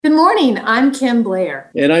Good morning. I'm Kim Blair.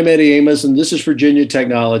 And I'm Eddie Amos, and this is Virginia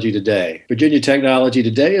Technology Today. Virginia Technology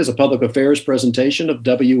Today is a public affairs presentation of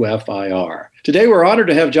WFIR. Today, we're honored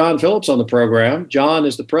to have John Phillips on the program. John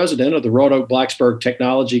is the president of the Roanoke-Blacksburg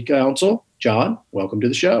Technology Council. John, welcome to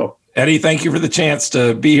the show. Eddie, thank you for the chance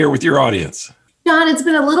to be here with your audience. John, it's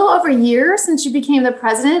been a little over a year since you became the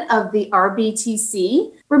president of the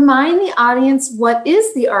RBTC. Remind the audience what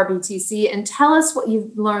is the RBTC and tell us what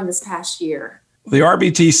you've learned this past year. The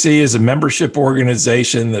RBTC is a membership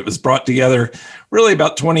organization that was brought together really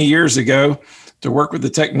about 20 years ago to work with the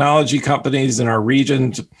technology companies in our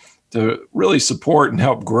region to really support and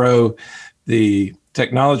help grow the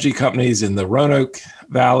technology companies in the Roanoke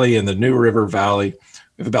Valley and the New River Valley.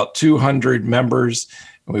 We have about 200 members,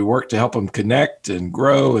 and we work to help them connect and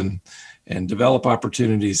grow and develop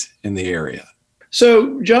opportunities in the area.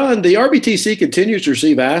 So, John, the RBTC continues to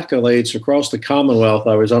receive accolades across the Commonwealth.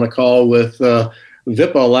 I was on a call with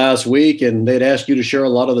VIPA last week, and they'd asked you to share a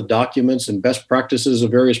lot of the documents and best practices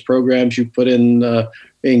of various programs you put in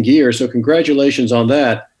gear. So congratulations on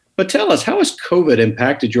that. But tell us, how has COVID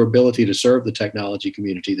impacted your ability to serve the technology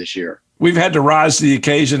community this year? We've had to rise to the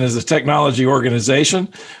occasion as a technology organization.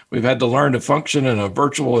 We've had to learn to function in a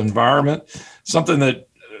virtual environment, something that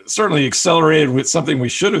certainly accelerated with something we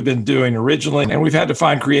should have been doing originally. And we've had to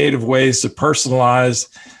find creative ways to personalize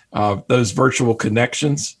those virtual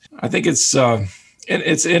connections. I think it's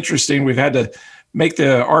interesting. We've had to make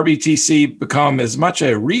the RBTC become as much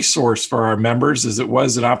a resource for our members as it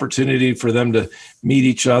was an opportunity for them to meet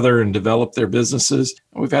each other and develop their businesses.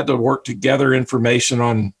 And we've had to work to gather information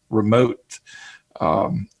on remote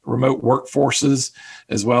workforces,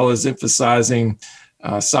 as well as emphasizing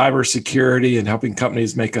cybersecurity and helping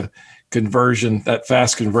companies make a conversion, that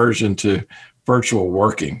fast conversion to virtual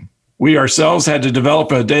working. We ourselves had to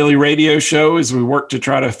develop a daily radio show as we worked to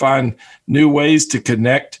try to find new ways to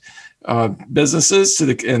connect businesses to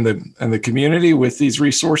the community with these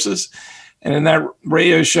resources. And in that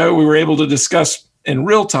radio show, we were able to discuss in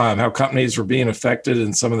real time how companies were being affected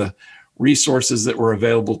and some of the resources that were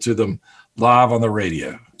available to them live on the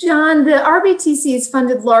radio. John, the RBTC is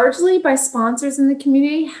funded largely by sponsors in the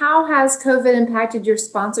community. How has COVID impacted your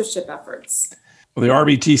sponsorship efforts? Well, the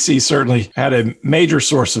RBTC certainly had a major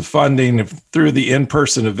source of funding through the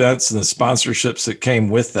in-person events and the sponsorships that came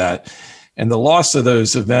with that. And the loss of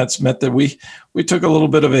those events meant that we took a little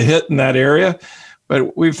bit of a hit in that area.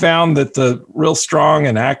 But we found that the real strong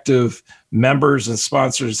and active members and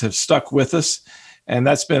sponsors have stuck with us. And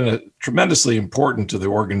that's been tremendously important to the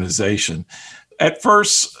organization. At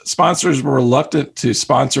first, sponsors were reluctant to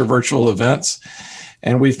sponsor virtual events.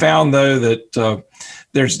 And we found, though, that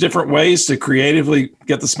there's different ways to creatively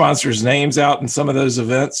get the sponsors' names out in some of those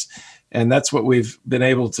events. And that's what we've been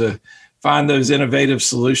able to find, those innovative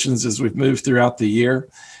solutions as we've moved throughout the year.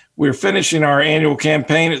 We're finishing our annual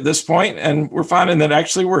campaign at this point, and we're finding that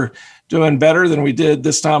actually we're doing better than we did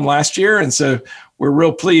this time last year. And so we're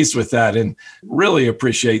real pleased with that and really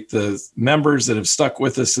appreciate the members that have stuck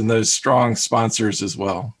with us and those strong sponsors as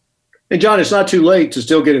well. And John, it's not too late to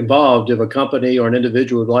still get involved if a company or an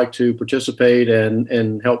individual would like to participate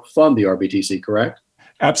and help fund the RBTC, correct?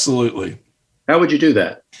 Absolutely. How would you do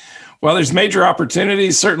that? Well, there's major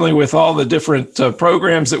opportunities, certainly with all the different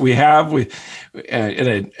programs that we have.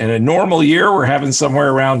 In a normal year, we're having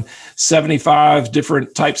somewhere around 75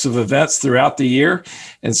 different types of events throughout the year.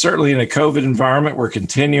 And certainly in a COVID environment, we're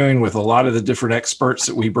continuing with a lot of the different experts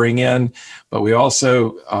that we bring in. But we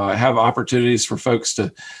also have opportunities for folks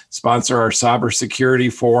to sponsor our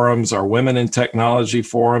cybersecurity forums, our Women in Technology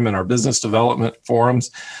forum, and our business development forums.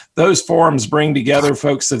 Those forums bring together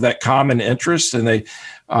folks of that common interest, and they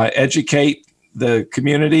educate the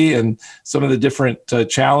community and some of the different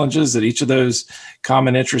challenges that each of those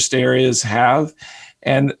common interest areas have.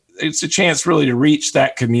 And it's a chance really to reach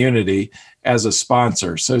that community as a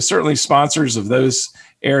sponsor. So certainly sponsors of those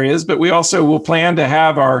areas, but we also will plan to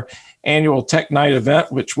have our annual Tech Night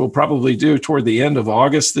event, which we'll probably do toward the end of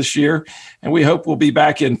August this year. And we hope we'll be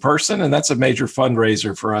back in person, and that's a major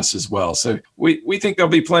fundraiser for us as well. So we think there'll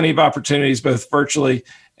be plenty of opportunities, both virtually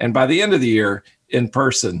and by the end of the year, in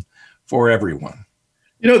person for everyone.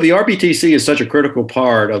 You know, the RBTC is such a critical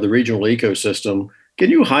part of the regional ecosystem. Can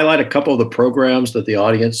you highlight a couple of the programs that the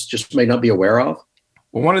audience just may not be aware of?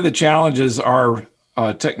 Well, one of the challenges our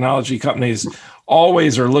technology companies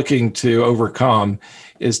always are looking to overcome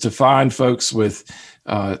is to find folks with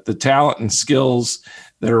the talent and skills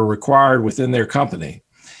that are required within their company.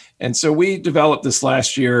 And so we developed this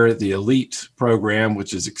last year, the ELITE program,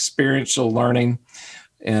 which is experiential learning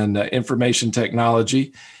and information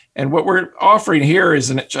technology. And what we're offering here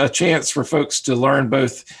is a chance for folks to learn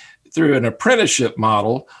both through an apprenticeship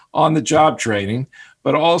model on the job training,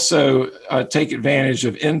 but also take advantage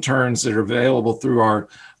of interns that are available through our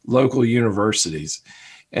local universities.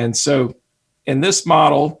 And so in this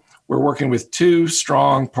model, we're working with two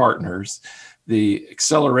strong partners, the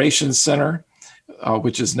Acceleration Center,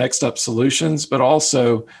 which is Next Up Solutions, but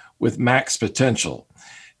also with Max Potential.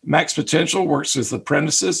 Max Potential works with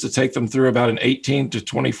apprentices to take them through about an 18 to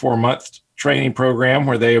 24 month training program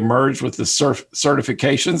where they emerge with the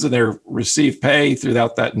certifications and they receive pay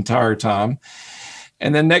throughout that entire time.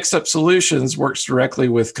 And then Next Up Solutions works directly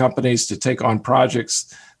with companies to take on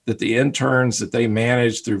projects that the interns that they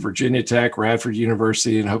manage through Virginia Tech, Radford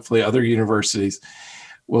University, and hopefully other universities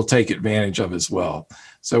will take advantage of as well.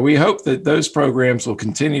 So we hope that those programs will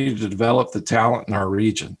continue to develop the talent in our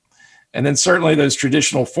region. And then certainly those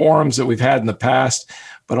traditional forums that we've had in the past,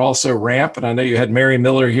 but also RAMP. And I know you had Mary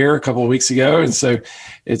Miller here a couple of weeks ago. And so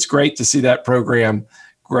it's great to see that program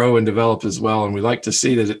grow and develop as well. And we like to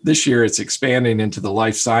see that this year it's expanding into the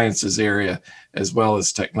life sciences area as well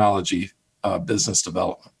as technology business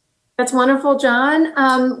development. That's wonderful, John.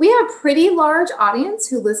 We have a pretty large audience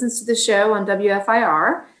who listens to the show on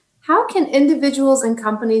WFIR. How can individuals and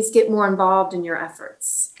companies get more involved in your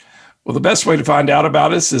efforts? Well, the best way to find out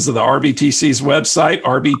about us is the RBTC's website,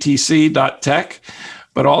 rbtc.tech,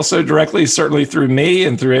 but also directly, certainly through me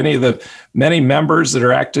and through any of the many members that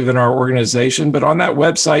are active in our organization. But on that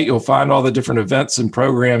website, you'll find all the different events and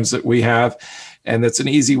programs that we have, and that's an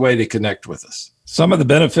easy way to connect with us. Some of the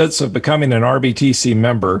benefits of becoming an RBTC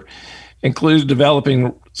member include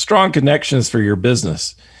developing strong connections for your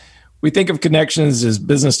business. We think of connections as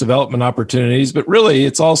business development opportunities, but really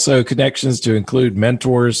it's also connections to include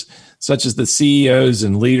mentors, such as the CEOs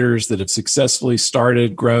and leaders that have successfully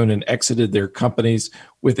started, grown, and exited their companies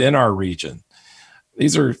within our region.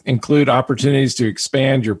 These include opportunities to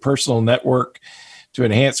expand your personal network, to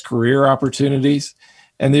enhance career opportunities,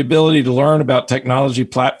 and the ability to learn about technology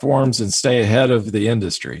platforms and stay ahead of the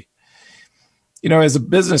industry. You know, as a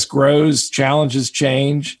business grows, challenges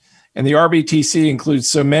change, and the RBTC includes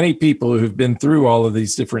so many people who've been through all of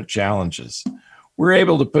these different challenges. We're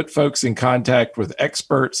able to put folks in contact with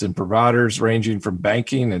experts and providers ranging from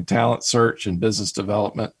banking and talent search and business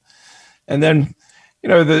development. And then, you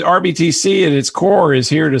know, the RBTC at its core is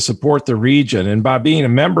here to support the region. And by being a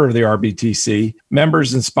member of the RBTC,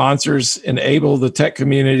 members and sponsors enable the tech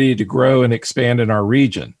community to grow and expand in our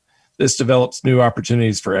region. This develops new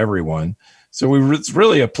opportunities for everyone. So it's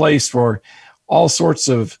really a place for all sorts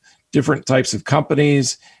of different types of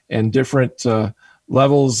companies and different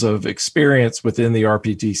levels of experience within the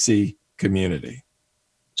RBTC community.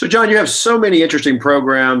 So, John, you have so many interesting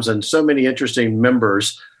programs and so many interesting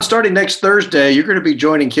members. Starting next Thursday, you're going to be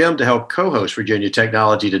joining Kim to help co-host Virginia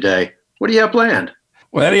Technology Today. What do you have planned?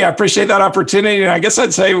 Well, Eddie, I appreciate that opportunity. And I guess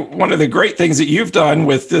I'd say one of the great things that you've done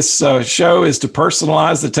with this show is to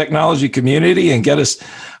personalize the technology community and get us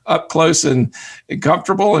up close and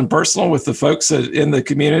comfortable and personal with the folks in the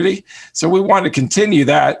community. So we want to continue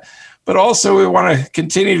that, but also we want to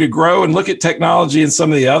continue to grow and look at technology in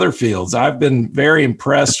some of the other fields. I've been very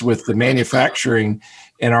impressed with the manufacturing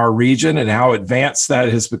in our region and how advanced that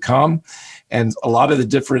has become. And a lot of the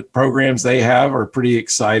different programs they have are pretty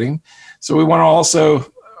exciting. So we want to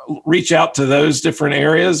also reach out to those different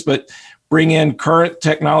areas, but bring in current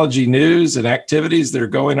technology news and activities that are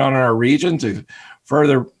going on in our region to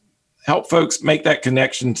further help folks make that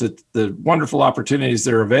connection to the wonderful opportunities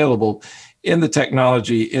that are available in the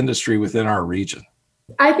technology industry within our region.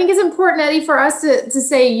 I think it's important, Eddie, for us to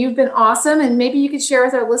say you've been awesome, and maybe you could share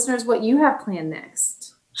with our listeners what you have planned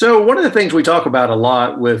next. So one of the things we talk about a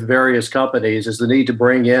lot with various companies is the need to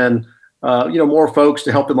bring in more folks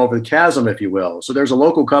to help them over the chasm, if you will. So there's a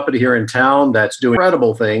local company here in town that's doing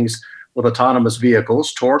incredible things with autonomous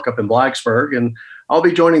vehicles, Torque up in Blacksburg, and I'll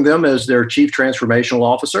be joining them as their chief transformational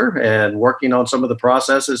officer and working on some of the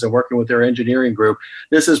processes and working with their engineering group.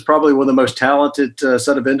 This is probably one of the most talented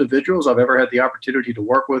set of individuals I've ever had the opportunity to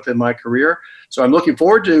work with in my career. So I'm looking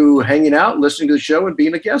forward to hanging out, listening to the show, and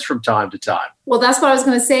being a guest from time to time. Well, that's what I was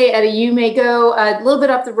going to say, Eddie. You may go a little bit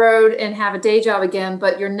up the road and have a day job again,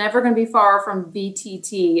 but you're never going to be far from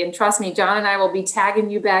VTT. And trust me, John and I will be tagging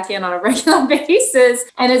you back in on a regular basis.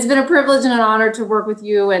 And it's been a privilege and an honor to work with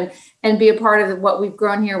you and be a part of what we've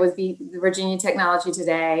grown here with Virginia Technology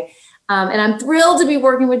Today. And I'm thrilled to be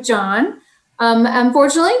working with John.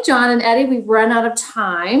 Unfortunately, John and Eddie, we've run out of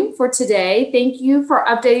time for today. Thank you for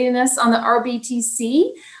updating us on the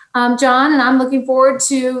RBTC, John, and I'm looking forward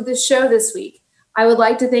to the show this week. I would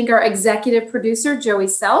like to thank our executive producer, Joey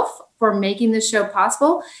Self, for making this show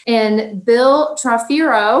possible, and Bill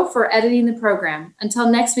Trafiro for editing the program. Until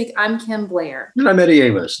next week, I'm Kim Blair. And I'm Eddie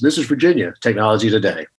Amos. This is Virginia Technology Today.